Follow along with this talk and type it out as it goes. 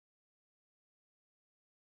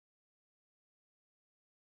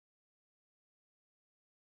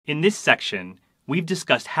In this section, we've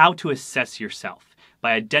discussed how to assess yourself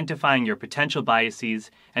by identifying your potential biases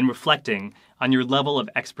and reflecting on your level of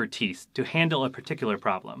expertise to handle a particular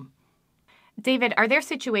problem. David, are there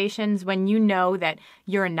situations when you know that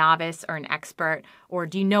you're a novice or an expert, or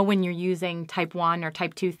do you know when you're using type 1 or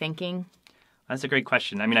type 2 thinking? That's a great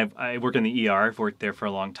question. I mean, I work in the ER. I've worked there for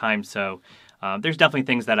a long time, so there's definitely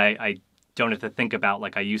things that I don't have to think about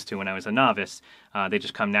like I used to when I was a novice. They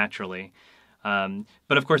just come naturally.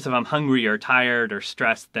 But of course, if I'm hungry or tired or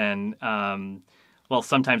stressed, then, well,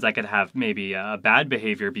 sometimes I could have maybe a bad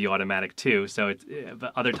behavior be automatic too. So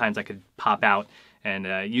but other times I could pop out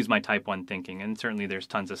and use my type 1 thinking. And certainly there's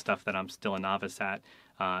tons of stuff that I'm still a novice at,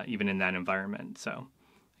 even in that environment. So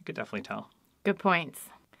I could definitely tell. Good points.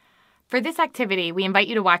 For this activity, we invite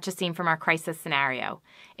you to watch a scene from our crisis scenario.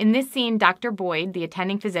 In this scene, Dr. Boyd, the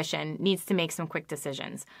attending physician, needs to make some quick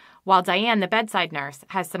decisions, while Diane, the bedside nurse,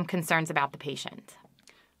 has some concerns about the patient.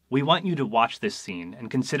 We want you to watch this scene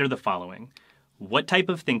and consider the following. What type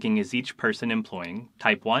of thinking is each person employing,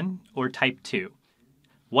 type 1 or type 2?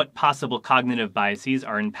 What possible cognitive biases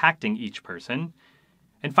are impacting each person?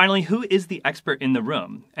 And finally, who is the expert in the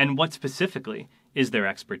room, and what specifically is their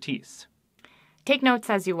expertise? Take notes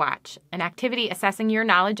as you watch. An activity assessing your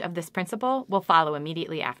knowledge of this principle will follow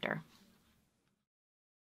immediately after.